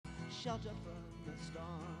shelter from the storm.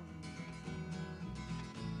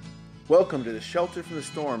 Welcome to the Shelter from the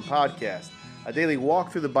Storm podcast, a daily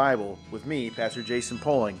walk through the Bible with me, Pastor Jason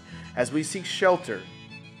Poling, as we seek shelter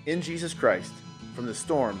in Jesus Christ from the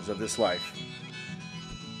storms of this life.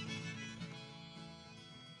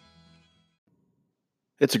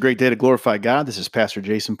 It's a great day to glorify God. This is Pastor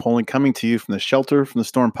Jason Poling coming to you from the Shelter from the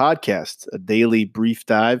Storm podcast, a daily brief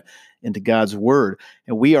dive into God's Word.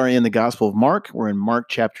 And we are in the Gospel of Mark. We're in Mark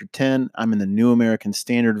chapter 10. I'm in the New American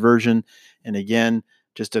Standard Version. And again,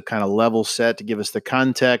 just to kind of level set to give us the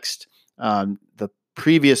context, the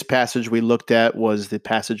previous passage we looked at was the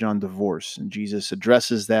passage on divorce. And Jesus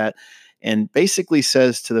addresses that and basically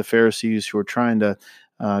says to the Pharisees who are trying to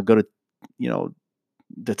go to,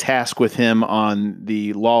 the task with him on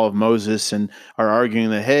the law of Moses and are arguing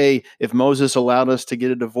that, hey, if Moses allowed us to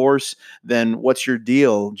get a divorce, then what's your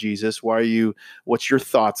deal, Jesus? What's your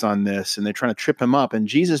thoughts on this? And they're trying to trip him up. And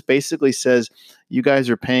Jesus basically says, you guys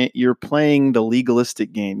you're playing the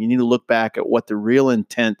legalistic game. You need to look back at what the real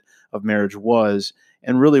intent of marriage was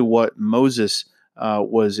and really what Moses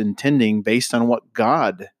was intending based on what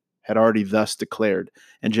God had already thus declared.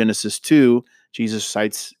 In Genesis 2, Jesus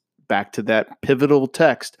cites back to that pivotal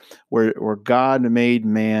text where God made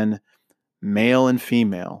man male and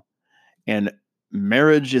female. And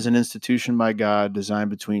marriage is an institution by God designed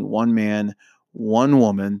between one man, one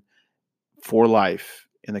woman for life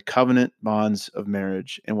in the covenant bonds of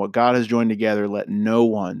marriage. And what God has joined together, let no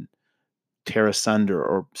one tear asunder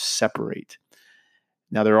or separate.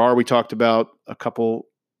 Now, we talked about a couple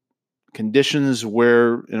conditions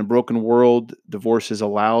where in a broken world, divorce is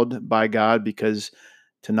allowed by God, because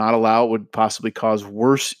to not allow it would possibly cause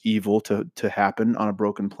worse evil to happen on a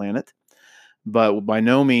broken planet. But by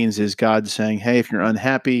no means is God saying, hey, if you're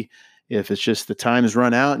unhappy, if it's just the time has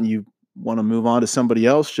run out and you want to move on to somebody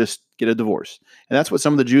else, just get a divorce. And that's what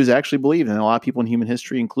some of the Jews actually believe. And a lot of people in human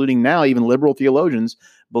history, including now even liberal theologians,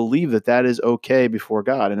 believe that that is okay before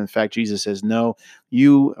God. And in fact, Jesus says, no,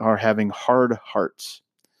 you are having hard hearts.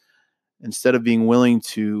 Instead of being willing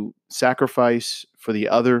to sacrifice for the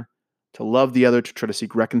other, to love the other, to try to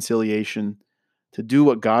seek reconciliation, to do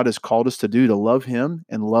what God has called us to do, to love Him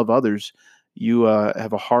and love others, you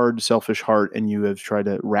have a hard, selfish heart, and you have tried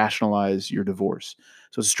to rationalize your divorce.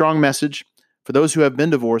 So it's a strong message. For those who have been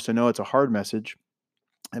divorced, I know it's a hard message.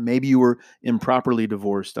 And maybe you were improperly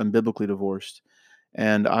divorced, unbiblically divorced.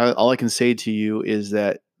 And all I can say to you is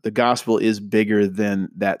that the gospel is bigger than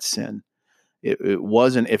that sin. It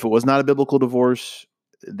wasn't, if it was not a biblical divorce,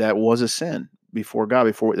 that was a sin before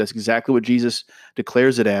God. That's exactly what Jesus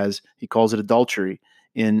declares it as. He calls it adultery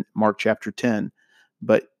in Mark chapter 10.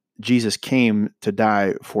 But Jesus came to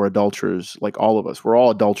die for adulterers like all of us. We're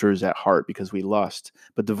all adulterers at heart because we lust.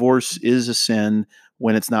 But divorce is a sin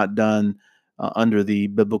when it's not done under the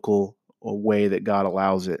biblical way that God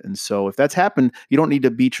allows it. And so if that's happened, you don't need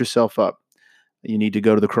to beat yourself up. You need to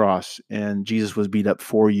go to the cross, and Jesus was beat up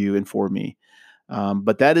for you and for me.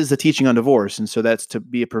 But that is the teaching on divorce. And so that's to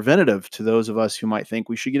be a preventative to those of us who might think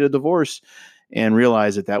we should get a divorce and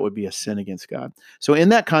realize that that would be a sin against God. So in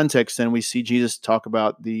that context, then we see Jesus talk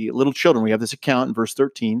about the little children. We have this account in verse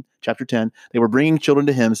 13, chapter 10. They were bringing children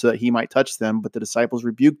to him so that he might touch them, but the disciples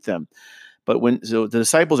rebuked them. So the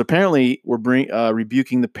disciples apparently were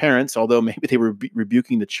rebuking the parents, although maybe they were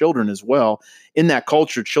rebuking the children as well. In that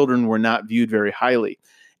culture, children were not viewed very highly.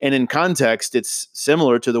 And in context, it's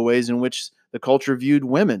similar to the ways in which the culture viewed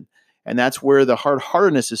women. And that's where the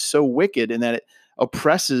hard-heartedness is so wicked, in that it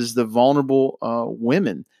oppresses the vulnerable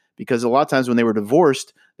women. Because a lot of times when they were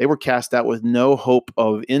divorced, they were cast out with no hope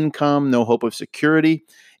of income, no hope of security.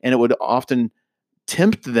 And it would often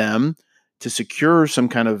tempt them to secure some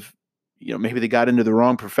kind of, maybe they got into the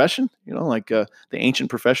wrong profession, like the ancient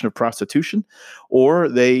profession of prostitution, or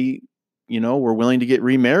they, were willing to get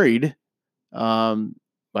remarried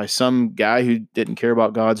by some guy who didn't care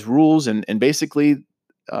about God's rules. And basically,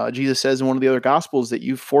 Jesus says in one of the other Gospels that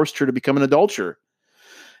you forced her to become an adulterer.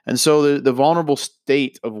 And so the vulnerable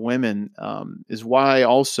state of women is why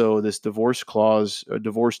also this divorce clause, or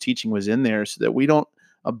divorce teaching was in there, so that we don't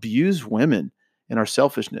abuse women in our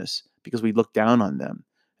selfishness because we look down on them,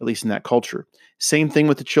 at least in that culture. Same thing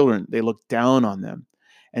with the children. They look down on them.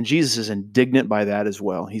 And Jesus is indignant by that as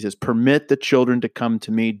well. He says, permit the children to come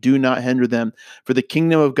to me. Do not hinder them, for the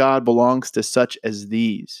kingdom of God belongs to such as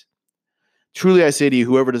these. Truly I say to you,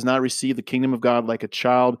 whoever does not receive the kingdom of God like a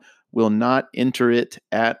child will not enter it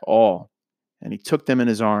at all. And he took them in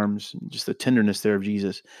his arms, just the tenderness there of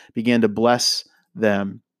Jesus, began to bless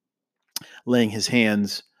them, laying his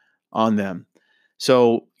hands on them.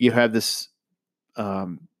 So you have this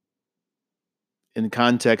in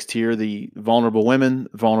context here, the vulnerable women,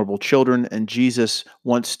 vulnerable children, and Jesus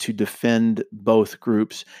wants to defend both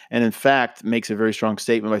groups. And in fact, makes a very strong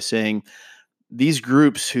statement by saying these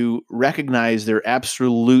groups who recognize their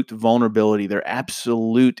absolute vulnerability, their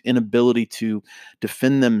absolute inability to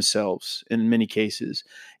defend themselves in many cases,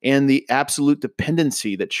 and the absolute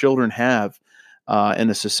dependency that children have in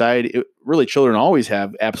a society. Really, children always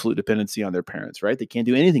have absolute dependency on their parents, right? They can't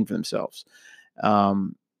do anything for themselves.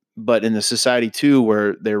 But in the society too,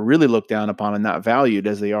 where they're really looked down upon and not valued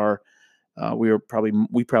as they are, we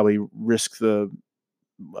probably risk the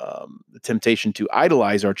temptation to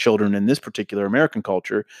idolize our children in this particular American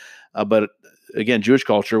culture. But again, Jewish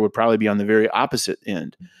culture would probably be on the very opposite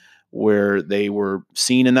end, where they were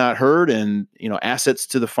seen and not heard, and assets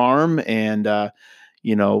to the farm, and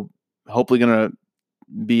hopefully going to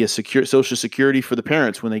be a secure social security for the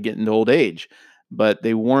parents when they get into old age. But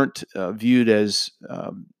they weren't viewed as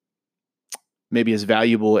maybe as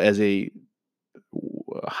valuable as a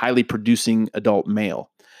highly producing adult male.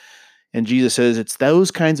 And Jesus says it's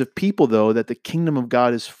those kinds of people, though, that the kingdom of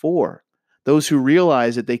God is for. Those who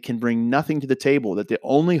realize that they can bring nothing to the table, that the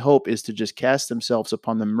only hope is to just cast themselves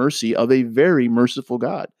upon the mercy of a very merciful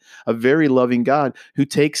God, a very loving God who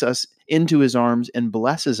takes us into his arms and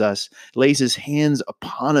blesses us, lays his hands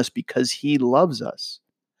upon us because he loves us.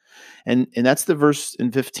 And that's the verse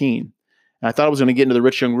in 15. And I thought I was going to get into the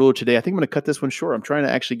rich young ruler today. I think I'm going to cut this one short. I'm trying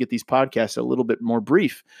to actually get these podcasts a little bit more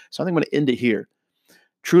brief. So I think I'm going to end it here.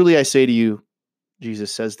 Truly I say to you,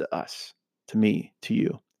 Jesus says to us, to me, to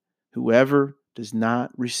you, whoever does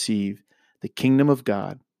not receive the kingdom of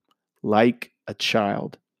God like a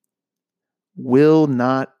child will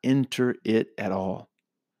not enter it at all.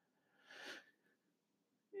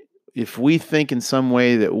 If we think in some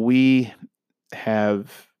way that we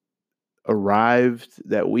have arrived,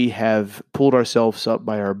 that we have pulled ourselves up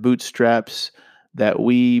by our bootstraps, that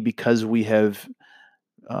we, because we have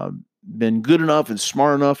been good enough and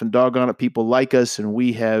smart enough and doggone it, people like us, and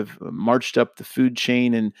we have marched up the food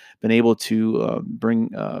chain and been able to bring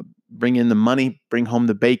in the money, bring home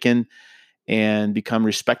the bacon, and become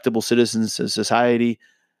respectable citizens of society,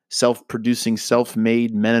 self-producing,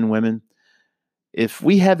 self-made men and women. If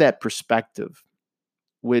we have that perspective,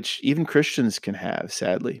 which even Christians can have,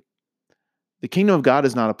 sadly, the kingdom of God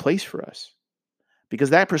is not a place for us, because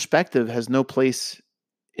that perspective has no place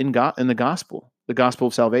in the gospel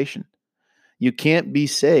of salvation. You can't be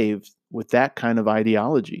saved with that kind of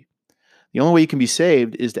ideology. The only way you can be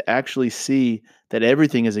saved is to actually see that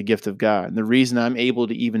everything is a gift of God. And the reason I'm able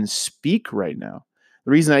to even speak right now,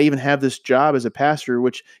 the reason I even have this job as a pastor,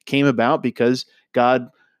 which came about because God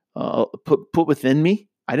put within me,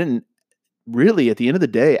 I didn't really, at the end of the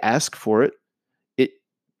day, ask for it. It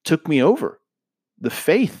took me over. The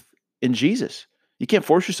faith in Jesus. You can't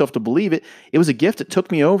force yourself to believe it. It was a gift that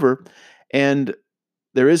took me over. And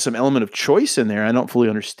there is some element of choice in there I don't fully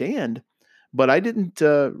understand, but I didn't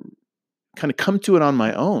kind of come to it on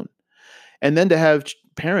my own. And then to have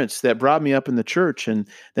parents that brought me up in the church, and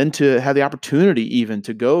then to have the opportunity even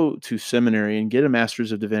to go to seminary and get a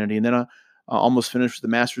master's of divinity, and then I almost finished with the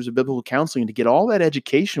master's of biblical counseling, to get all that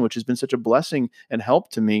education, which has been such a blessing and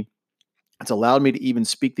help to me. It's allowed me to even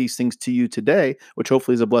speak these things to you today, which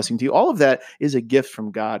hopefully is a blessing to you. All of that is a gift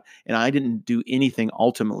from God. And I didn't do anything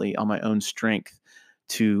ultimately on my own strength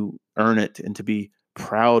to earn it and to be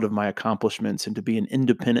proud of my accomplishments and to be an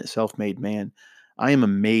independent, self-made man. I am a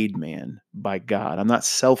made man by God. I'm not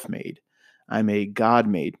self-made. I'm a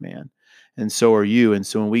God-made man. And so are you. And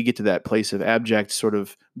so when we get to that place of abject, sort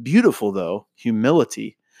of beautiful, though,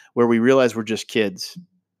 humility, where we realize we're just kids,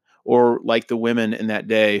 or like the women in that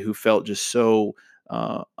day who felt just so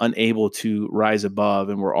unable to rise above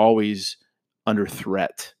and were always under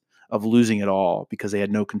threat of losing it all because they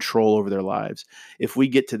had no control over their lives. If we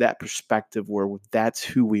get to that perspective where that's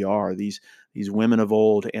who we are, these women of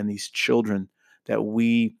old and these children, that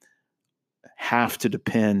we have to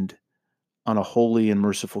depend on a holy and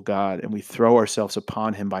merciful God, and we throw ourselves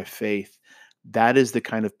upon him by faith, that is the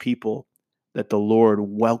kind of people that the Lord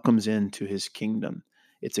welcomes into his kingdom.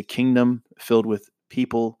 It's a kingdom filled with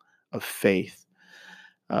people of faith,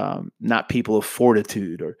 not people of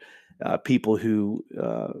fortitude or people who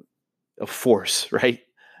of force, right?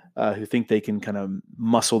 Who think they can kind of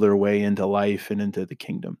muscle their way into life and into the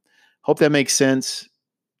kingdom. Hope that makes sense.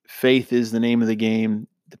 Faith is the name of the game.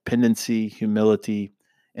 Dependency, humility,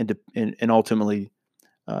 and ultimately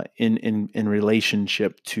in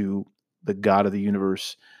relationship to the God of the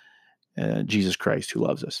universe, Jesus Christ, who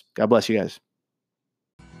loves us. God bless you guys.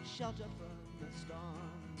 Shelter from the storm.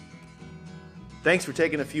 Thanks for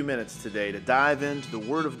taking a few minutes today to dive into the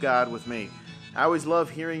Word of God with me. I always love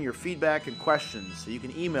hearing your feedback and questions, so you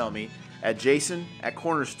can email me at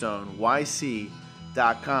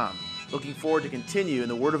jason@cornerstoneyc.com. Looking forward to continue in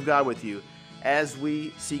the Word of God with you as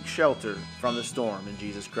we seek shelter from the storm in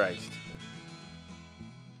Jesus Christ.